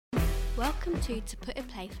Welcome to Put It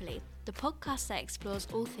Playfully, the podcast that explores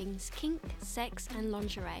all things kink, sex and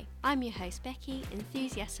lingerie. I'm your host Becky,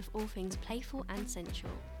 enthusiast of all things playful and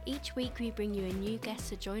sensual. Each week we bring you a new guest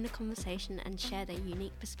to join the conversation and share their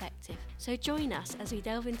unique perspective. So join us as we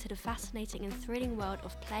delve into the fascinating and thrilling world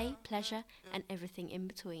of play, pleasure and everything in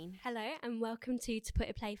between. Hello and welcome to Put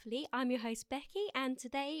It Playfully. I'm your host Becky, and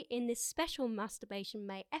today in this special Masturbation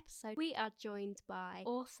May episode we are joined by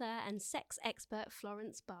author and sex expert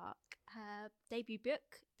Florence Bark. Her debut book,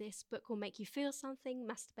 This Book Will Make You Feel Something,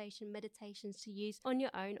 Masturbation Meditations to Use on Your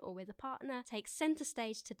Own or with a Partner, takes centre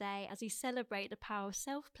stage today as we celebrate the power of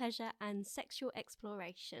self-pleasure and sexual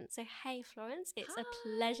exploration. So hey Florence, it's a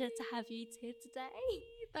pleasure to have you here today.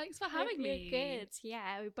 Thanks for having me. Good.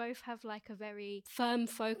 Yeah, we both have like a very firm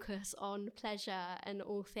focus on pleasure and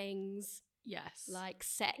all things like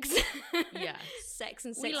sex. Yes. Sex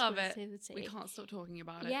and sex we love positivity. It. We can't stop talking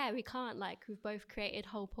about it. Yeah, we can't. Like, we've both created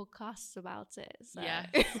whole podcasts about it. So. Yeah.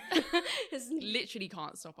 Literally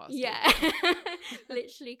can't stop us. Yeah.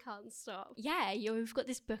 Literally can't stop. Yeah, we've got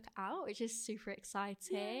this book out, which is super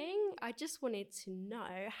exciting. Yay. I just wanted to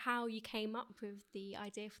know how you came up with the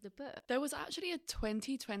idea for the book. There was actually a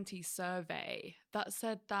 2020 survey that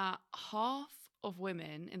said that half of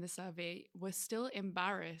women in the survey were still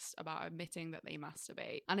embarrassed about admitting that they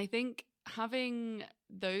masturbate. And I think having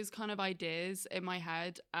those kind of ideas in my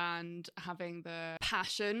head and having the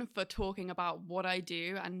passion for talking about what I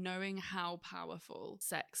do and knowing how powerful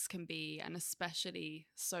sex can be, and especially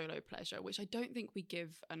solo pleasure, which I don't think we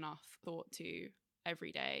give enough thought to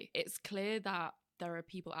every day. It's clear that there are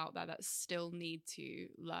people out there that still need to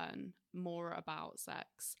learn more about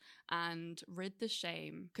sex and rid the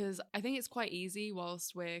shame, because I think it's quite easy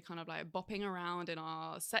whilst we're kind of like bopping around in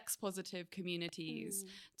our sex positive communities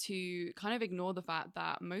to kind of ignore the fact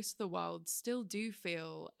that most of the world still do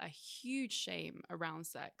feel a huge shame around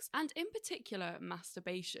sex, and in particular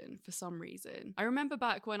masturbation for some reason. I remember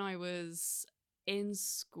back when I was in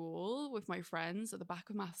school with my friends at the back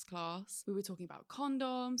of maths class, we were talking about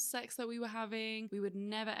condoms, sex that we were having. We would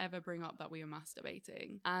never ever bring up that we were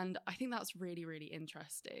masturbating. And I think that's really, really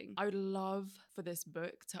interesting. I would love for this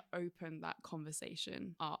book to open that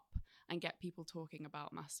conversation up and get people talking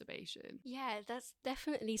about masturbation. Yeah, that's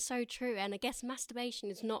definitely so true. And I guess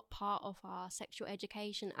masturbation is not part of our sexual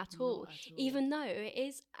education at all, even though it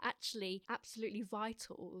is actually absolutely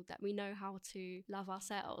vital that we know how to love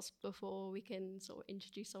ourselves before we can sort of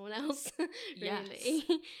introduce someone else, really.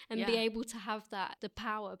 Yes. And be able to have the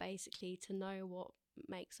power basically to know what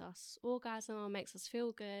makes us orgasm or makes us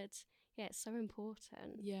feel good. Yeah, it's so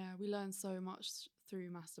important. Yeah, we learn so much through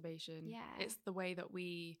masturbation. Yeah. It's the way that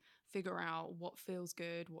we figure out what feels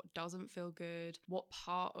good, what doesn't feel good, what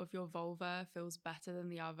part of your vulva feels better than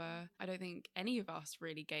the other. I don't think any of us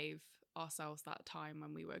really gave ourselves that time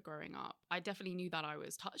when we were growing up. I definitely knew that I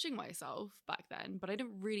was touching myself back then, but I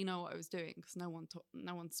didn't really know what I was doing because no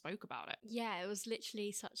one spoke about it. Yeah, it was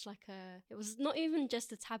literally such like it was not even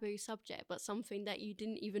just a taboo subject, but something that you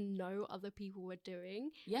didn't even know other people were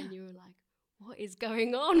doing. Yeah. And you were like, what is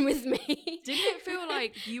going on with me? Didn't it feel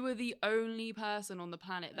like you were the only person on the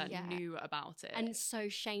planet that knew about it? And so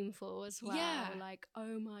shameful as well. Yeah. Like,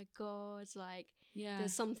 oh my God, like, yeah,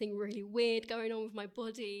 there's something really weird going on with my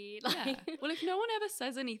body. Like, yeah. Well, if no one ever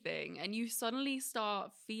says anything and you suddenly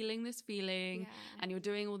start feeling this feeling and you're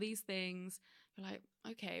doing all these things, you're like,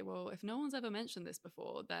 okay, well, if no one's ever mentioned this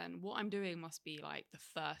before, then what I'm doing must be like the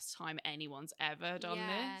first time anyone's ever done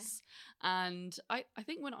this. And I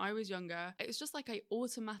think when I was younger, it was just like I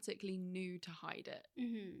automatically knew to hide it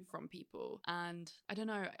from people. And I don't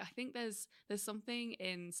know, I think there's something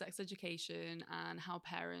in sex education and how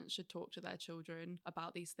parents should talk to their children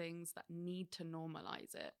about these things that need to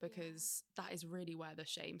normalize it, because that is really where the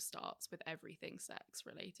shame starts with everything sex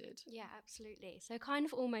related. Yeah, absolutely. So it kind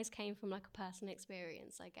of almost came from like a personal experience,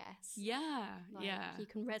 I guess. Yeah, like, you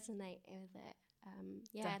can resonate with it.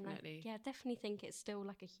 Definitely. And I definitely think it's still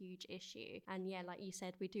like a huge issue. And yeah, like you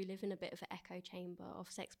said, we do live in a bit of an echo chamber of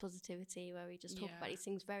sex positivity where we just talk about these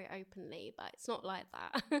things very openly, but it's not like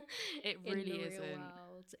that. It really isn't.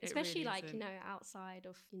 World. Especially really like, isn't. Outside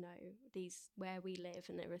of, these where we live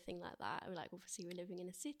and everything like that. Like obviously we're living in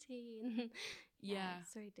a city and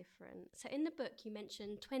it's very different. So in the book you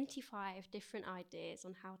mentioned 25 different ideas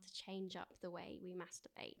on how to change up the way we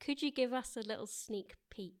masturbate. Could you give us a little sneak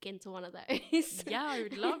peek into one of those? Yeah, I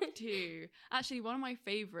would love to. Actually, one of my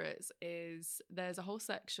favorites is there's a whole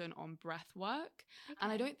section on breath work. Okay.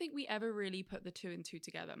 And I don't think we ever really put the two and two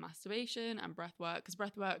together, masturbation and breath work, because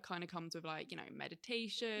breath work kind of comes with like,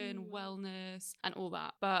 meditation, wellness and all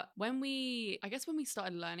that. But when we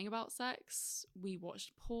started learning about sex, we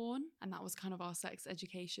watched porn, and that was kind of our our sex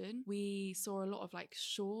education, we saw a lot of like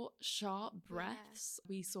short, sharp breaths.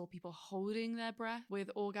 We saw people holding their breath with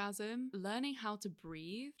orgasm. Learning how to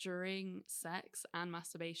breathe during sex and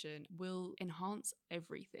masturbation will enhance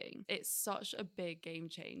everything. It's such a big game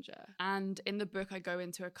changer. And in the book, I go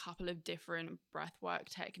into a couple of different breathwork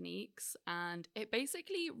techniques, and it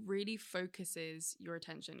basically really focuses your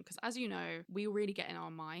attention. Because as you know, we really get in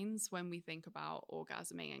our minds when we think about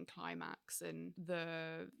orgasming and climax and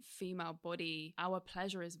the female body. Our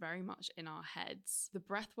pleasure is very much in our heads. The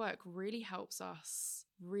breathwork really helps us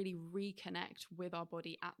really reconnect with our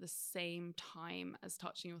body at the same time as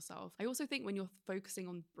touching yourself. I also think when you're focusing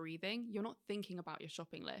on breathing, you're not thinking about your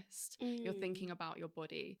shopping list. You're thinking about your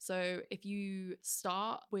body. So if you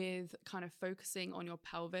start with kind of focusing on your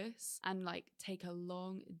pelvis and like take a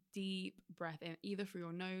long, deep breath in, either through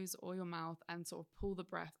your nose or your mouth, and sort of pull the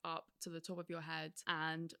breath up to the top of your head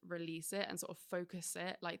and release it and sort of focus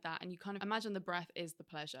it like that. And you kind of imagine the breath is the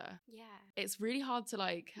pleasure. Yeah. It's really hard to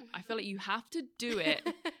like, I feel like you have to do it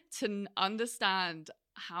to understand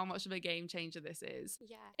how much of a game changer this is.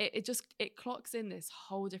 Yeah. It clocks in this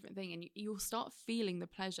whole different thing, and you'll start feeling the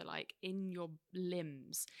pleasure like in your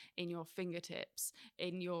limbs, in your fingertips,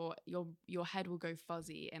 in your head will go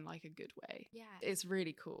fuzzy in like a good way. Yeah. It's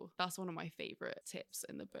really cool. That's one of my favorite tips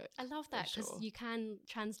in the book. I love that because sure. you can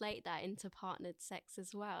translate that into partnered sex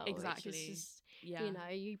as well. Exactly. Which is just, yeah. you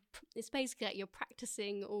know, it's basically like you're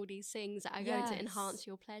practicing all these things that are going to enhance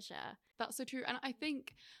your pleasure. That's so true. And I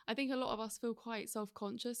think a lot of us feel quite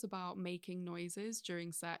self-conscious about making noises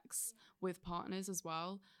during sex with partners as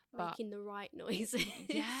well. Making the right noises.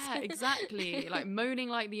 Yeah, exactly. Like moaning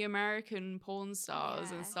like the American porn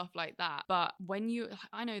stars and stuff like that. But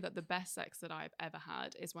I know that the best sex that I've ever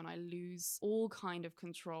had is when I lose all kind of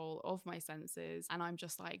control of my senses and I'm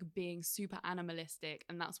just like being super animalistic.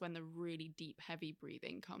 And that's when the really deep, heavy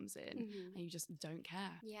breathing comes in and you just don't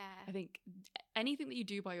care. Yeah. I think anything that you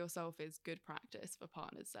do by yourself is good practice for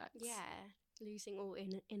partnered sex. Yeah. Losing all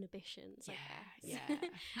inhibitions, I guess. Yeah.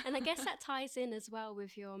 And I guess that ties in as well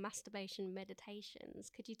with your masturbation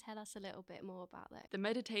meditations. Could you tell us a little bit more about that? The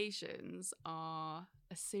meditations are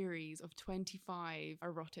a series of 25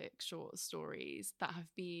 erotic short stories that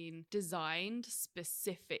have been designed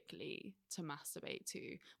specifically to masturbate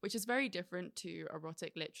to, which is very different to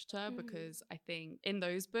erotic literature because I think in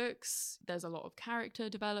those books, there's a lot of character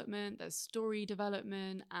development, there's story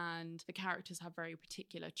development, and the characters have very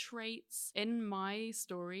particular traits. In my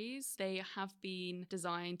stories, they have been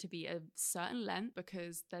designed to be a certain length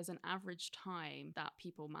because there's an average time that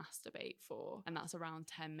people masturbate for, and that's around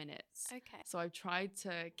 10 minutes. Okay. So I've tried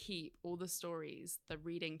to keep all the stories, the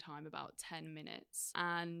reading time, about 10 minutes.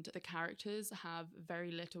 And the characters have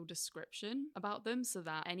very little description about them so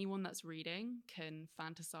that anyone that's reading can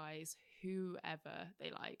fantasize whoever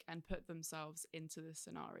they like and put themselves into the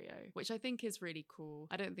scenario, which I think is really cool.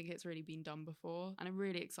 I don't think it's really been done before, and I'm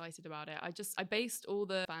really excited about it. I based all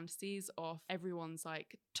the fantasies off everyone's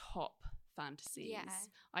like top fantasies. Yeah.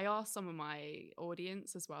 I asked some of my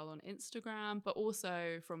audience as well on Instagram, but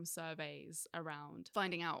also from surveys around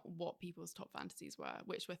finding out what people's top fantasies were,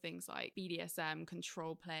 which were things like BDSM,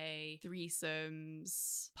 control play,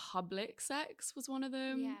 threesomes, public sex was one of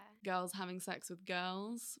them. Yeah. Girls having sex with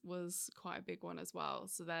girls was quite a big one as well.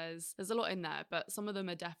 So there's a lot in there, but some of them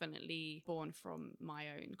are definitely born from my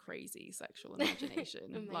own crazy sexual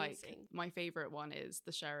imagination. Like my favorite one is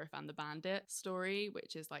the Sheriff and the Bandit story,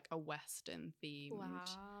 which is like a Western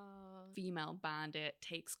themed female bandit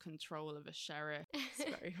takes control of a sheriff. It's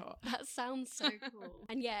very hot. That sounds so cool.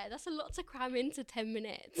 And yeah, that's a lot to cram into 10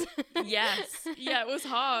 minutes. Yes. Yeah, it was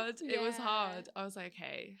hard. Yeah. It was hard. I was like,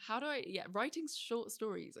 okay, how do I, writing short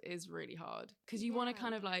stories is really hard because you want to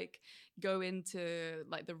kind of like go into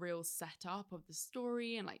like the real setup of the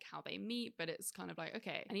story and like how they meet, but it's kind of like,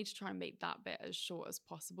 okay, I need to try and make that bit as short as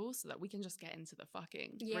possible so that we can just get into the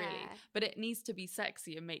fucking, really. But it needs to be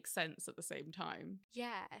sexy and make sense at the same time.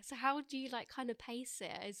 Yeah. So how do you like kind of pace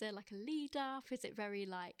it? Is there like a lead up? Is it very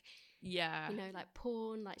like, you know, like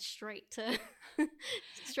porn, like straight to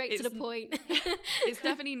the point? It's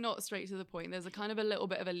definitely not straight to the point. There's a kind of a little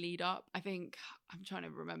bit of a lead up. I think I'm trying to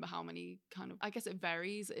remember how many kind of, I guess it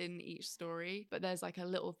varies in each story, but there's like a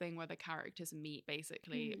little thing where the characters meet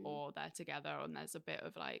basically, or they're together, and there's a bit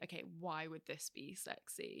of like, okay, why would this be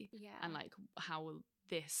sexy? Yeah. And like, how will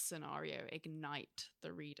this scenario ignite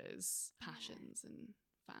the reader's passions and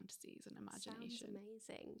fantasies and imagination? Sounds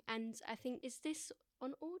amazing. And I think, is this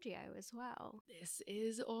on audio as well? This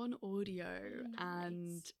is on audio. Nice.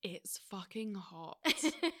 And it's fucking hot.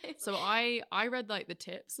 So I read like the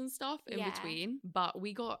tips and stuff in between, but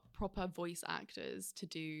we got proper voice actors to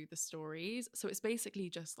do the stories. So it's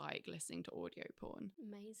basically just like listening to audio porn.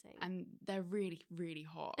 Amazing. And they're really, really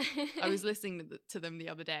hot. I was listening to them the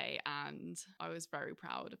other day and I was very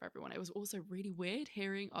proud of everyone. It was also really weird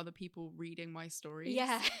hearing other people reading my stories.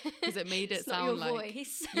 Yeah. Because it made it It's not sound your like...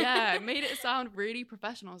 voice. Yeah, it made it sound really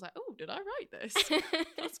professional. I was like, oh, did I write this?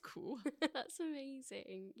 That's cool. That's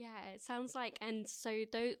amazing. Yeah, it sounds like, and so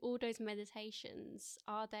all those meditations,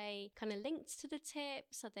 are they kind of linked to the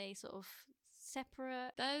tips? Are they sort of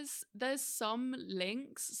separate? There's some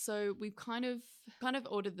links, so we've kind of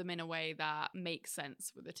ordered them in a way that makes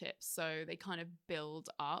sense with the tips, so they kind of build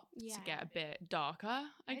up to get a bit darker,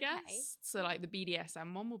 I guess. So like the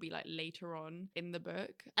BDSM one will be like later on in the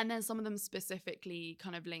book, and then some of them specifically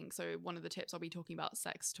kind of link. So one of the tips I'll be talking about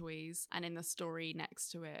sex toys, and in the story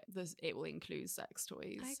next to it it will include sex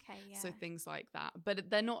toys. So things like that, but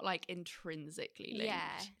they're not like intrinsically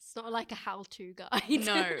linked. It's not like a how-to guide.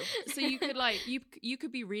 No. So you could like you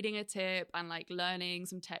could be reading a tip and like learning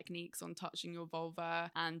some techniques on touching your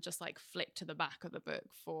vulva, and just like flick to the back of the book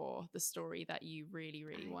for the story that you really,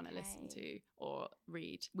 really want to listen to or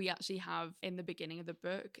read. We actually have in the beginning of the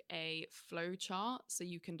book a flow chart, so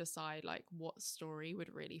you can decide like what story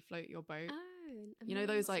would really float your boat. Amazing. You know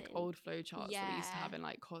those like old flow charts that we used to have in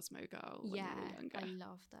like Cosmo Girl when we were younger? I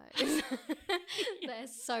love those. They're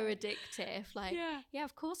so addictive. Like, yeah,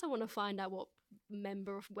 of course I want to find out what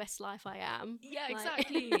member of Westlife I am. Yeah, like...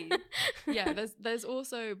 exactly. Yeah, there's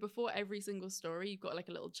also, before every single story, you've got like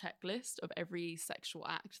a little checklist of every sexual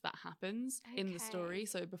act that happens in the story.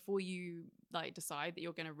 So before you like decide that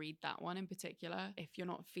you're going to read that one in particular, if you're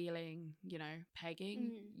not feeling, you know,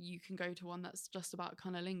 pegging, you can go to one that's just about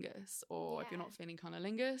cunnilingus, or if you're not feeling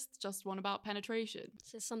cunnilingus, just one about penetration.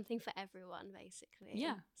 So something for everyone, basically.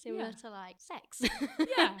 Yeah. Similar to like sex.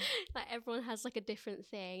 Yeah. Like everyone has like a different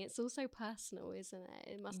thing. It's also personal, isn't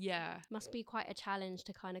it? It must be quite a challenge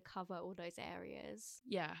to kind of cover all those areas.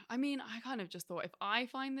 Yeah. I mean, I kind of just thought if I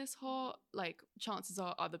find this hot, like chances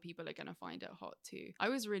are other people are going to find it hot too. I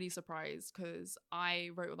was really surprised because I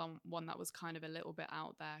wrote one that was kind of a little bit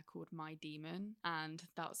out there called My Demon, and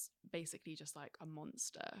that's basically just like a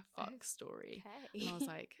monster fuck story. And I was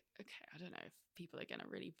like, okay, I don't know if people are going to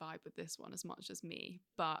really vibe with this one as much as me,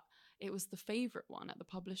 but it was the favorite one at the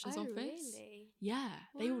publisher's office. Really? Yeah,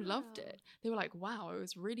 they all loved it. They were like, wow, I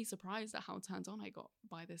was really surprised at how turned on I got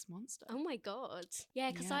by this monster. Oh my God. Yeah,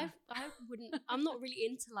 because I'm not really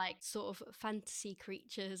into like sort of fantasy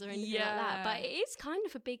creatures or anything like that, but it is kind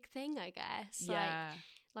of a big thing, I guess. Yeah.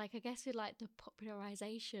 Like I guess with like the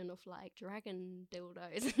popularization of like dragon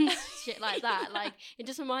dildos and shit like that, like it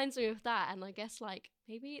just reminds me of that. And I guess like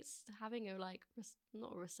maybe it's having a like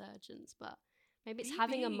not a resurgence, but maybe it's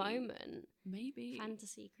having a moment. Maybe.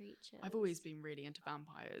 Fantasy creatures. I've always been really into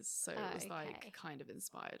vampires, so it was like kind of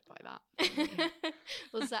inspired by that.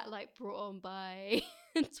 Was that like brought on by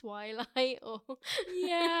Twilight or?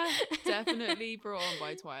 Yeah, definitely brought on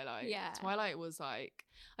by Twilight. Yeah. Twilight was like,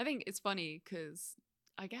 I think it's funny because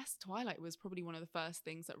I guess Twilight was probably one of the first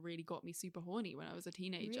things that really got me super horny when I was a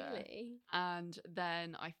teenager. Really? And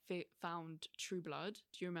then I found True Blood.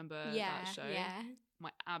 Do you remember that show? Yeah.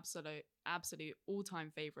 My absolute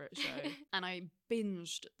all-time favorite show. And I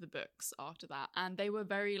binged the books after that, and they were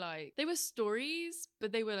very like, they were stories,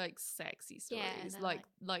 but they were like sexy stories,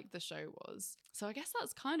 like the show was. So I guess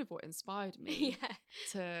that's kind of what inspired me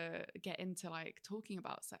to get into like talking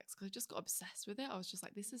about sex, because I just got obsessed with it. I was just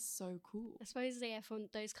like, this is so cool. I suppose from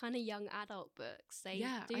those kind of young adult books, they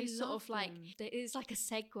do sort of like, it's like a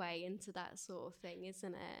segue into that sort of thing,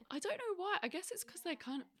 isn't it? I don't know why. I guess it's because they're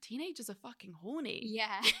kind of, teenagers are fucking horny.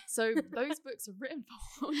 Yeah. So those books are written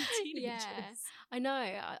for horny teenagers. Yeah, I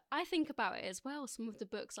know. I think about it as well. Some of the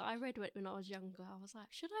books that I read when I was younger, I was like,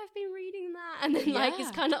 should I have been reading that? And then like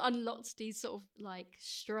it's kind of unlocked these sort of like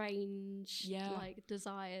strange like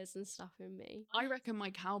desires and stuff in me. I reckon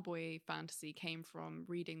my cowboy fantasy came from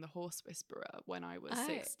reading The Horse Whisperer when I was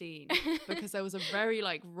 16, because there was a very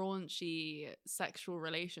like raunchy sexual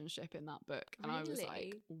relationship in that book, and I was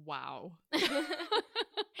like, wow.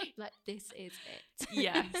 Like, this is it.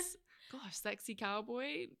 Yes. Gosh, sexy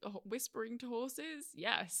cowboy whispering to horses.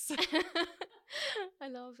 Yes. I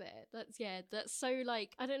love it. That's so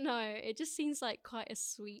like, I don't know. It just seems like quite a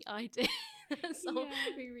sweet idea. So Yeah.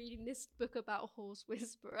 I'll be reading this book about a horse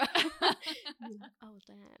whisperer. You're like, oh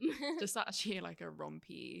damn. Just actually like a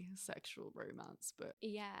rompy sexual romance, but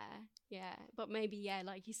Yeah, but maybe, yeah,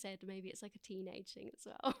 like you said, maybe it's like a teenage thing as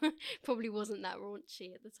well. Probably wasn't that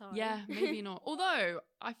raunchy at the time. yeah, maybe not. Although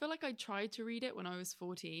I feel like I tried to read it when I was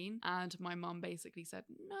 14 and my mum basically said,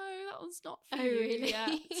 no, that was not for Oh, you really?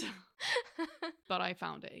 yet. But I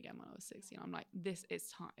found it again when I was 16. I'm like, this is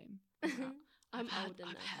time. I'm I've old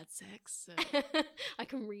enough. had sex. So. I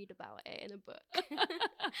can read about it in a book.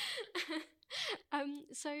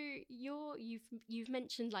 So you've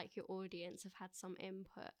mentioned like your audience have had some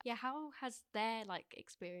input. Yeah, how has their like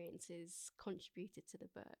experiences contributed to the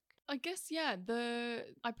book? I guess, yeah,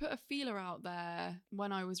 I put a feeler out there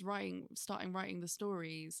when I was starting writing the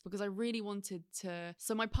stories, because I really wanted to.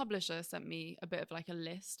 So my publisher sent me a bit of like a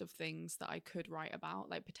list of things that I could write about,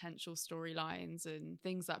 like potential storylines and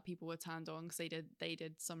things that people were turned on, because they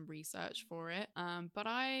did some research for it. But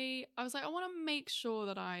I was like, I want to make sure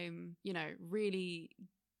that I'm, really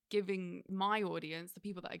giving my audience, the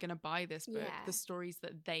people that are going to buy this book, the stories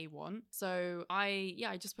that they want. So I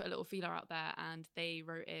just put a little feeler out there and they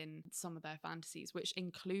wrote in some of their fantasies, which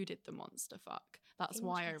included the monster fuck. That's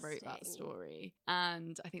why I wrote that story.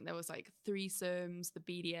 And I think there was like threesomes, the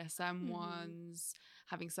BDSM ones,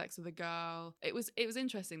 having sex with a girl. It was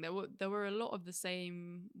interesting. There were a lot of the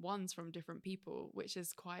same ones from different people, which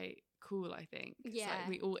is quite cool, I think. Yeah. It's like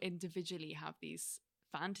we all individually have these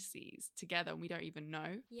fantasies together and we don't even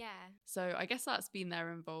know. Yeah. So I guess that's been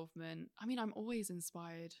their involvement. I mean, I'm always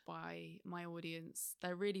inspired by my audience.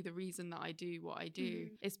 They're really the reason that I do what I do.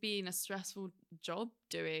 It's been a stressful job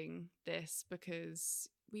doing this because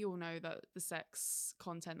we all know that the sex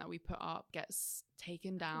content that we put up gets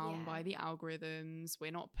taken down by the algorithms.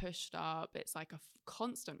 We're not pushed up. It's like a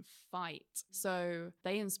constant fight. So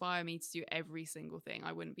they inspire me to do every single thing.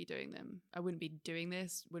 I wouldn't be doing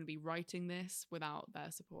this, wouldn't be writing this without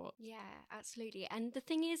their support. Yeah, absolutely. And the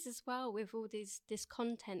thing is as well, with all this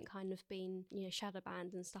content kind of being, shadow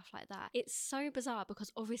banned and stuff like that, it's so bizarre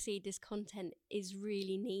because obviously this content is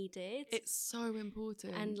really needed. It's so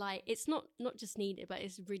important. And like, it's not just needed, but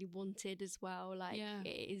it's really wanted as well. Like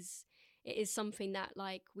it is something that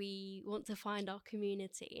like we want to find our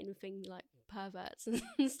community and things like perverts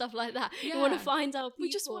and stuff like that. We want to find our people. We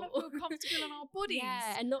just want to feel comfortable in our bodies.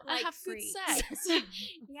 Yeah, and not like have freaks. Good sex.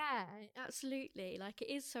 Yeah, absolutely. Like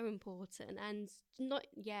it is so important, and not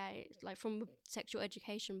like from a sexual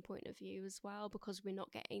education point of view as well, because we're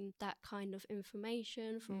not getting that kind of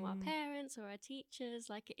information from our parents or our teachers.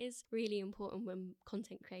 Like it is really important when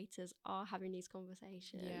content creators are having these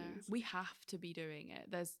conversations. Yeah, we have to be doing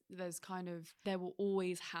it. There will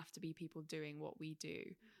always have to be people doing what we do,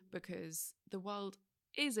 because the world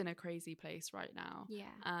is in a crazy place right now. Yeah.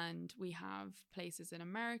 And we have places in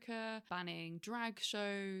America banning drag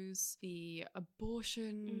shows, the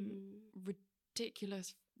abortion,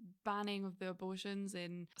 ridiculous banning of the abortions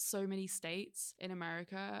in so many states in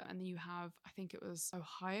America. And then you have, I think it was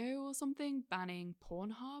Ohio or something, banning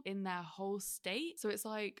Pornhub in their whole state. So it's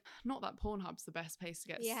like, not that Pornhub's the best place to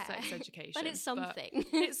get sex education, but it's something.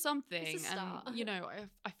 It's something. It's a start. And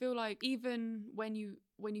I feel like even when you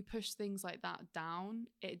push things like that down,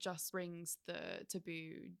 it just brings the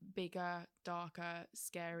taboo bigger, darker,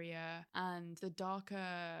 scarier. And the darker,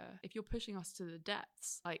 if you're pushing us to the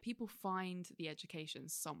depths, like people find the education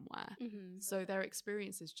somewhere. So their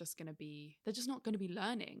experience is just going to be, they're just not going to be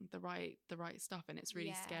learning the right stuff. And it's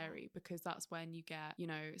really scary, because that's when you get,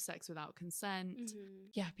 sex without consent.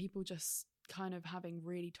 Yeah, people just kind of having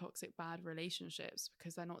really toxic bad relationships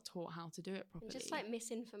because they're not taught how to do it properly. And just like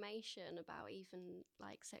misinformation about even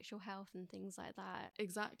like sexual health and things like that.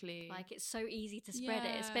 Exactly. Like it's so easy to spread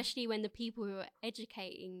it, especially when the people who are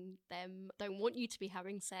educating them don't want you to be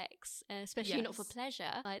having sex, especially not for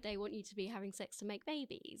pleasure. Like they want you to be having sex to make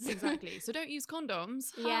babies. Exactly. So don't use condoms.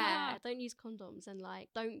 Don't use condoms, and like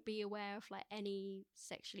don't be aware of like any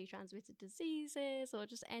sexually transmitted diseases or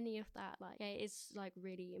just any of that. Like it's like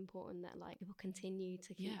really important that like people continue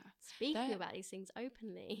to keep speaking about these things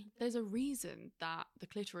openly. There's a reason that the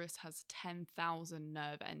clitoris has 10,000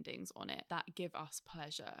 nerve endings on it that give us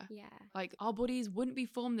pleasure. Yeah. Like our bodies wouldn't be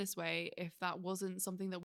formed this way if that wasn't something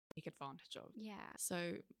that we take advantage of. Yeah.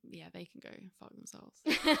 So yeah, they can go fuck themselves.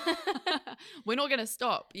 we're not going to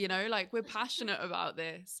stop, you know, like we're passionate about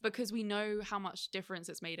this because we know how much difference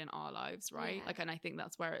it's made in our lives, right? Yeah. Like, and I think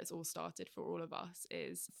that's where it's all started for all of us,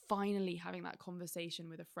 is finally having that conversation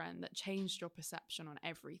with a friend that changed your perception on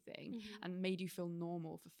everything and made you feel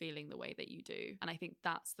normal for feeling the way that you do. And I think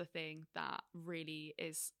that's the thing that really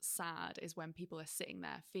is sad, is when people are sitting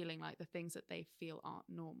there feeling like the things that they feel aren't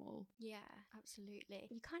normal. Yeah, absolutely.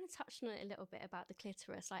 You kind of touched on it a little bit about the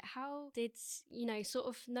clitoris. Like, how did, you know, sort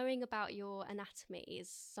of knowing about your anatomy is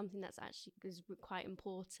something that's actually is quite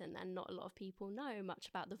important, and not a lot of people know much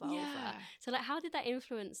about the vulva. Yeah. So like, how did that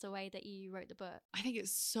influence the way that you wrote the book? I think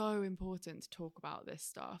it's so important to talk about this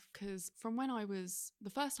stuff, because from when I was, the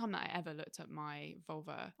first time that I ever looked at my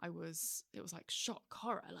vulva, it was like shock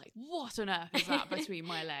horror. Like, what on earth is that between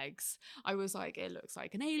my legs? I was like, it looks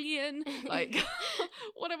like an alien. Like,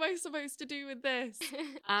 what am I supposed to do with this?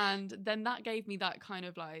 And then that gave me that kind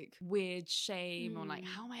of like weird shame on like,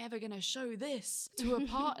 how am I ever going to show this to a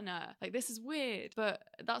partner? Like, this is weird. But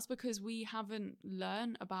that's because we haven't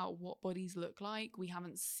learned about what bodies look like. We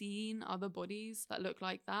haven't seen other bodies that look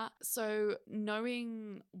like that. So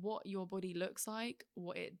knowing what your body looks like,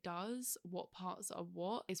 what it does, what parts are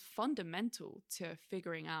what, is fundamental to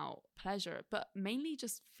figuring out pleasure, but mainly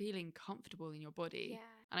just feeling comfortable in your body. Yeah.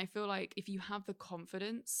 And I feel like if you have the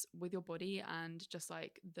confidence with your body and just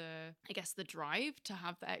like the drive to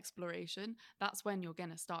have the exploration, that's when you're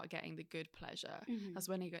going to start getting the good pleasure. That's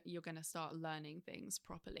when you're going to start learning things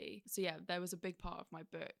properly. So yeah, there was a big part of my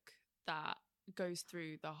book that goes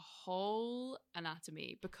through the whole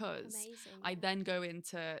anatomy, because I then go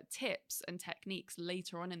into tips and techniques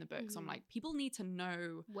later on in the book. So I'm like, people need to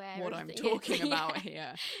know what I'm talking about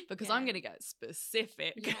here, because I'm going to get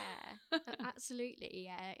specific. Yeah, absolutely.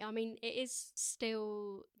 Yeah, I mean, it is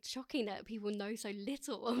still shocking that people know so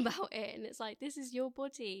little about it, and it's like, this is your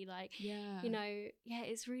body, like, you know,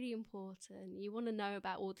 it's really important. You want to know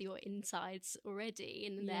about all your insides already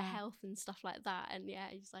and their health and stuff like that, and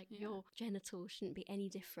it's like your genitals shouldn't be any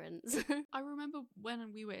difference. I remember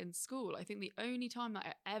when we were in school, I think the only time that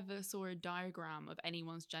I ever saw a diagram of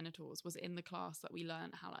anyone's genitals was in the class that we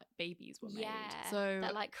learned how like babies were made. So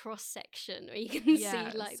that like cross section where you can see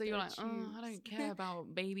like, so you're like, oh, I don't care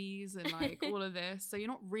about babies and like all of this. So you're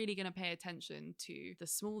not really going to pay attention to the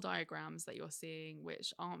small diagrams that you're seeing,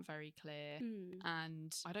 which aren't very clear.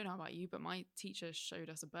 And I don't know about you, but my teacher showed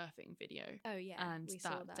us a birthing video. Oh yeah, and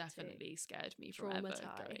that definitely scared me from ever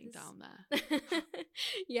going down there.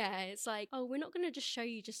 It's like, oh, we're not going to just show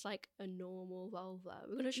you just like a normal vulva.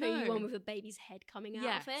 We're going to show you one with a baby's head coming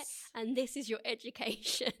out of it, and this is your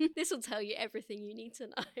education. This will tell you everything you need to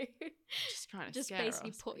know. Just trying to just scare basically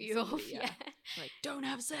us, put you off. Like, don't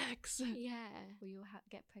have sex. Or you'll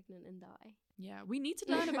get pregnant and die. Yeah, we need to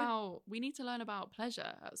learn about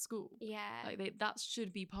pleasure at school. Like that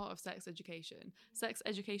should be part of sex education. Sex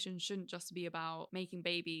education shouldn't just be about making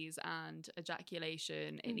babies and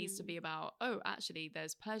ejaculation. It needs to be about, oh, actually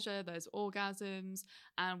there's pleasure, there's orgasms,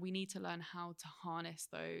 and we need to learn how to harness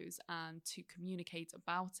those and to communicate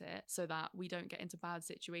about it so that we don't get into bad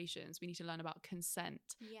situations. We need to learn about consent.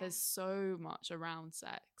 There's so much around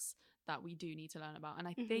sex that we do need to learn about. And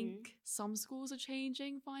I think some schools are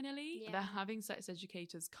changing finally. They're having sex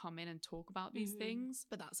educators come in and talk about these things,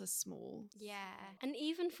 but that's a small. And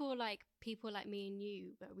even for like people like me and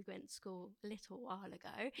you, where we went to school a little while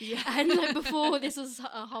ago, and like before this was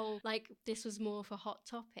a whole, like this was more of a hot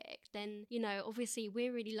topic, then, you know, obviously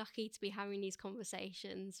we're really lucky to be having these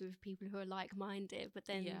conversations with people who are like-minded, but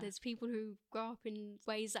then there's people who grow up in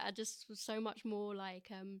ways that are just so much more like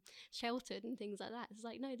sheltered and things like that. It's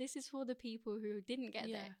like, no, this is for the people who didn't get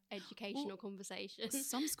their educational conversation.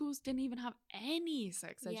 Some schools didn't even have any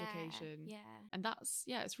sex education. And that's,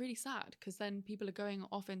 it's really sad, because then people are going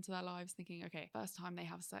off into their lives thinking, okay, first time they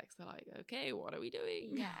have sex, they're like, okay, what are we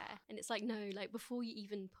doing? And it's like, no, like before you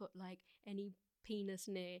even put like any penis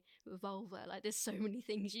near a vulva, like there's so many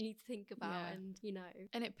things you need to think about. And you know,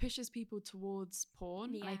 and it pushes people towards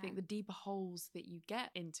porn. And I think the deeper holes that you get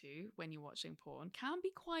into when you're watching porn can be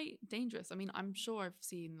quite dangerous. I mean, I'm sure I've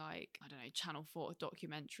seen like, I don't know, Channel 4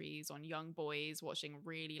 documentaries on young boys watching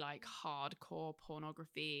really like hardcore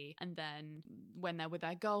pornography, and then when they're with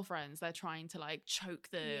their girlfriends, they're trying to like choke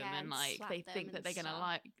them and like they think that they're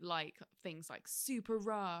gonna like things like super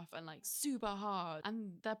rough and like super hard,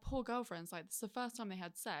 and their poor girlfriends, like, this is the first time they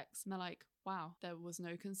had sex, and they're like, wow, there was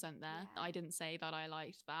no consent there. Yeah. I didn't say that I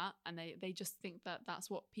liked that. And they just think that that's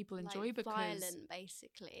what people enjoy, like because violent,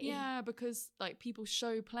 basically. yeah, because like people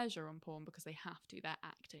show pleasure on porn because they have to, they're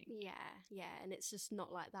acting. Yeah, and it's just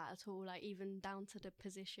not like that at all, like even down to the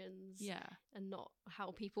positions, Yeah, and not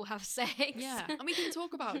how people have sex. yeah. And we can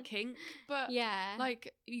talk about kink, but yeah,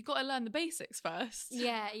 like you got to learn the basics first.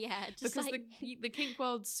 yeah, just because like the kink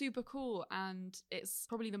world's super cool, and it's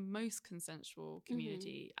probably the most consensual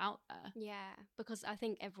community out there. yeah, because I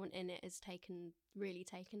think everyone in it has really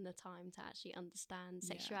taken the time to actually understand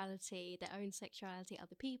sexuality, their own sexuality,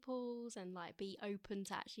 other people's, and like be open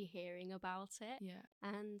to actually hearing about it. Yeah.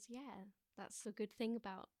 And yeah, that's a good thing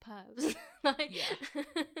about pervs. Like, yeah.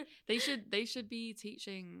 They should be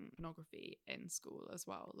teaching pornography in school as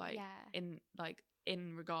well. Like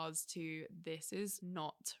in regards to, this is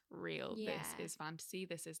not real. Yeah. This is fantasy.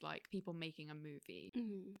 This is like people making a movie.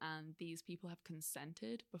 And these people have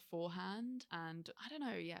consented beforehand. And I don't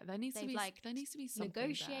know, there needs to be something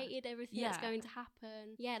negotiated there. everything that's going to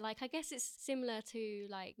happen. Yeah, like I guess it's similar to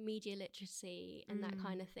like media literacy and that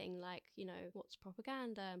kind of thing, like, you know, what's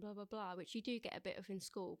propaganda and blah blah blah, which you do get a bit of in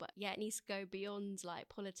school, but yeah, it needs to go beyond like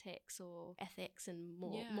politics or ethics and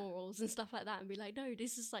morals and stuff like that, and be like, no,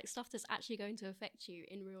 this is like stuff that's actually going to affect you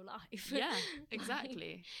in real life. Yeah,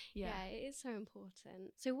 exactly. Yeah, it is so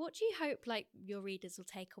important. So what do you hope like your readers will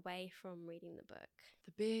take away from reading the book?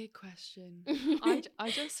 The big question.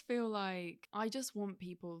 I just feel like I just want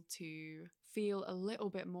people to feel a little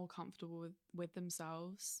bit more comfortable with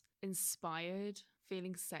themselves, inspired,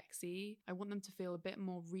 feeling sexy. I want them to feel a bit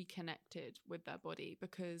more reconnected with their body,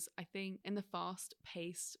 because I think in the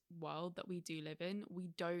fast-paced world that we do live in, we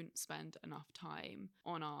don't spend enough time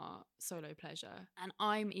on our solo pleasure. And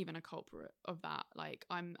I'm even a culprit of that. Like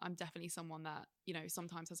I'm definitely someone that, you know,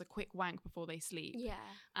 sometimes has a quick wank before they sleep. Yeah.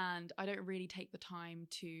 And I don't really take the time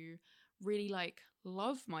to really like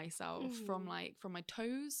love myself from my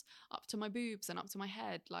toes up to my boobs and up to my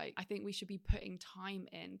head. Like I think we should be putting time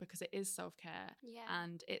in, because it is self-care,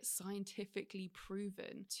 and it's scientifically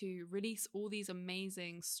proven to release all these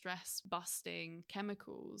amazing stress busting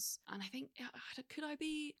chemicals. And I think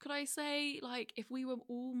could I say like if we were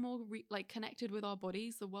all more like connected with our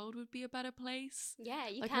bodies, the world would be a better place. Yeah,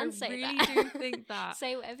 you like, can say that. I really do think that.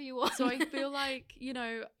 Say whatever you want. So I feel like, you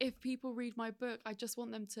know, if people read my book, I just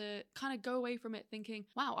want them to kind of go away from it thinking,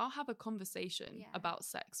 wow, I'll have a conversation about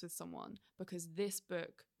sex with someone, because this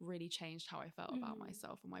book really changed how I felt about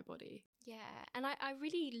myself and my body. Yeah, and I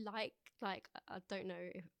really like I don't know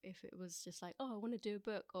if it was just like, oh, I want to do a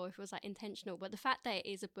book, or if it was like intentional, but the fact that it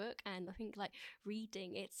is a book, and I think like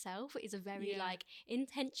reading itself is a very like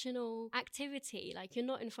intentional activity. Like you're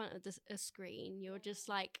not in front of a screen, you're just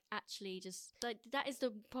like actually just like, that is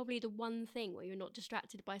probably the one thing where you're not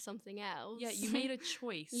distracted by something else. Yeah, you made a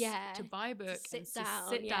choice to buy a book sit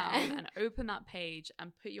down and open that page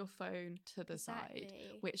and put your phone to the side,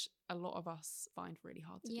 which a lot of us find really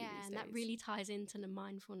hard to do these and days. That really ties into the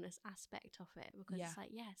mindfulness aspect of it, because it's like,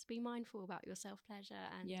 yes, be mindful about your self-pleasure,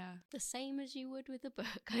 and the same as you would with a book,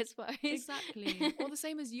 I suppose. Exactly. Or the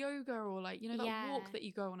same as yoga, or like, you know, that walk that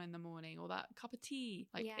you go on in the morning, or that cup of tea.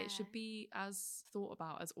 Like it should be as thought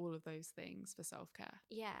about as all of those things for self-care.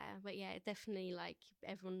 Yeah, but definitely like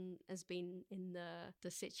everyone has been in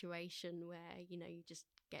the situation where, you know, you just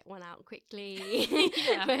get one out quickly.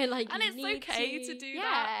 Where, like, and it's okay to do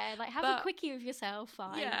that. Like have a quickie with yourself,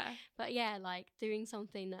 fine. Yeah. But like doing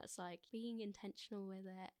something that's like being intentional with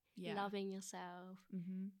it, loving yourself,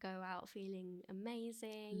 go out feeling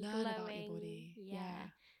amazing, learn glowing. about your body.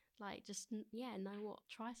 Like just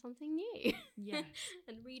try something new. Yes.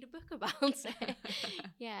 And read a book about it.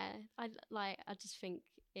 I just think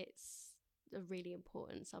it's a really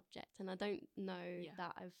important subject, and I don't know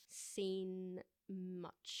that I've seen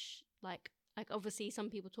much like obviously some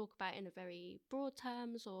people talk about it in a very broad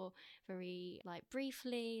terms, or very like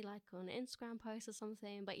briefly, like on an Instagram post or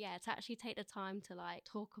something, but to actually take the time to like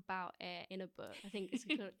talk about it in a book, I think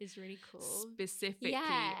is really cool. Specifically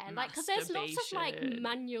like because there's lots of like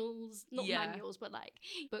manuals, manuals, but like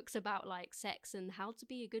books about like sex and how to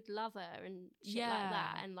be a good lover and shit like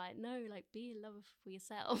that, and like no, like be a lover for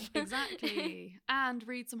yourself. Exactly. And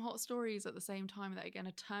read some hot stories at the same time that are going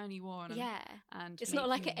to turn you on. And it's not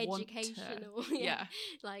like an educational.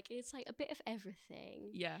 Like it's like a bit of everything.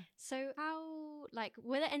 Yeah. So how like,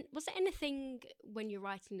 was there anything when you're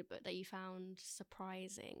writing the book that you found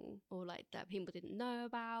surprising, or like that people didn't know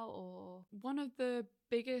about? Or one of the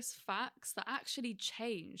biggest facts that actually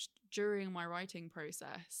changed during my writing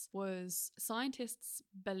process was scientists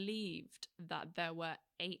believed that there were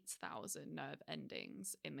 8,000 nerve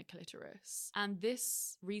endings in the clitoris. And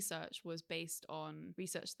this research was based on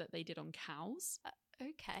research that they did on cows.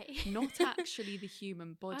 Okay. Not actually the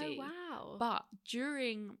human body. Oh, wow. But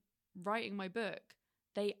during writing my book,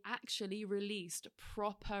 they actually released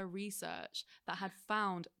proper research that had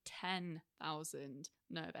found 10,000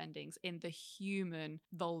 nerve endings in the human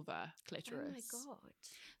vulva clitoris. Oh my God.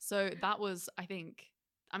 So that was,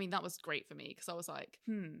 that was great for me, because I was like,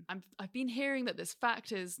 I've been hearing that this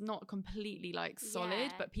fact is not completely like solid,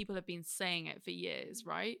 Yeah. but people have been saying it for years,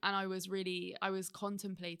 right? And I was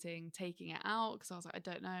contemplating taking it out, because I was like, I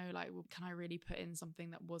don't know, like, well, can I really put in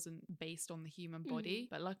something that wasn't based on the human body?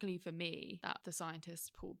 But luckily for me, that the scientists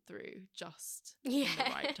pulled through just in the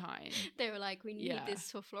right time. They were like, we need this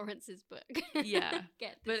for Florence's book. Yeah.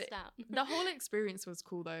 Get this down. The whole experience was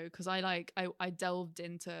cool though, because I delved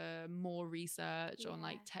into more research on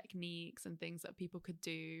like techniques and things that people could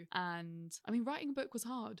do. And I mean, writing a book was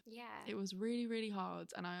hard. Yeah. It was really, really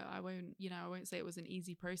hard. And I won't say it was an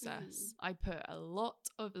easy process. I put a lot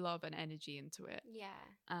of love and energy into it. Yeah.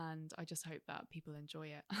 And I just hope that people enjoy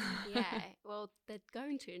it. Yeah. Well, they're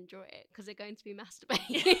going to enjoy it because they're going to be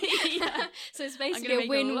masturbating. Yeah. So it's basically I'm a gonna make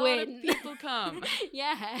win-win. A lot of people come.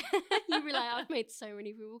 Yeah. You'll be like, I've made so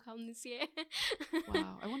many people come this year.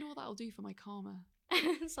 Wow. I wonder what that'll do for my karma.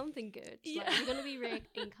 Something good. Yeah. Like, you're going to be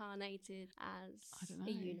reincarnated as I don't know.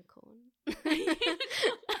 a unicorn.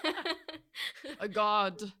 A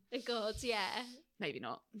god. A god, yeah. Maybe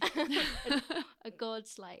not. A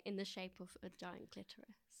god's like in the shape of a giant clitoris.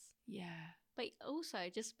 Yeah. But also,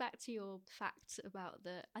 just back to your fact about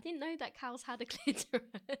I didn't know that cows had a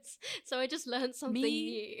clitoris. So I just learned something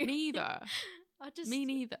new. Neither. Me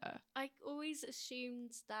neither. I always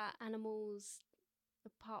assumed that animals,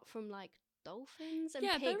 apart from like dolphins and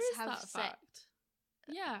pigs, there is have that fact.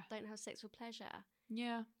 Yeah. don't have sex for pleasure.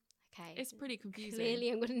 Yeah. Okay. It's pretty confusing.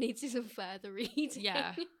 Clearly, I'm going to need to do some further reading.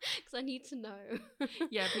 Yeah. Because I need to know.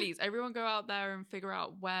 Yeah, please. Everyone go out there and figure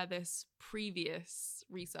out where this previous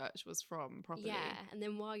research was from properly. Yeah. And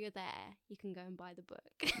then while you're there, you can go and buy the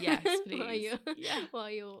book. Yes, please. While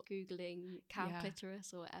you're Googling cow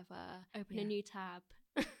clitoris or whatever, open a new tab.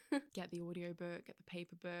 Get the audiobook, get the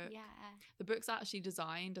paper book. Yeah. The book's actually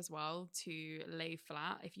designed as well to lay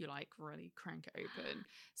flat if you like really crank it open,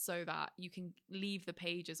 so that you can leave the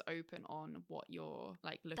pages open on what you're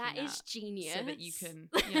like looking at. That is genius. So that you can,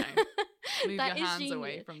 move your hands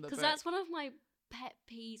away from the book. Because that's one of my pet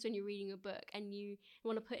peeves when you're reading a book and you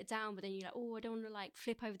want to put it down, but then you're like, oh, I don't want to like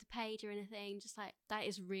flip over the page or anything. Just like, that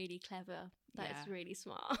is really clever. That is really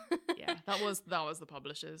smart. Yeah, that was the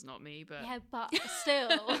publishers, not me. But yeah, but still,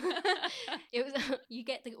 it was you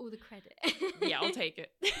get all the credit. Yeah, I'll take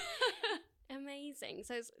it. Amazing.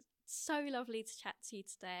 So it's so lovely to chat to you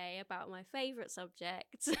today about my favourite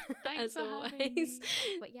subject. Thanks as for always. having me.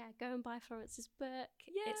 But yeah, go and buy Florence's book.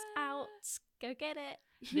 Yeah. It's out. Go get it.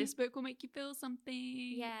 This book will make you feel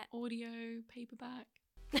something. Yeah. Audio, paperback.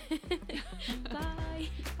 Bye.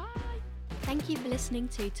 Bye. Thank you for listening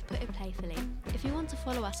to Put It Playfully. If you want to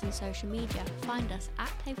follow us on social media, find us at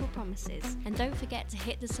Playful Promises. And don't forget to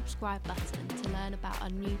hit the subscribe button to learn about our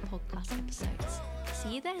new podcast episodes.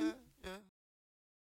 See you then.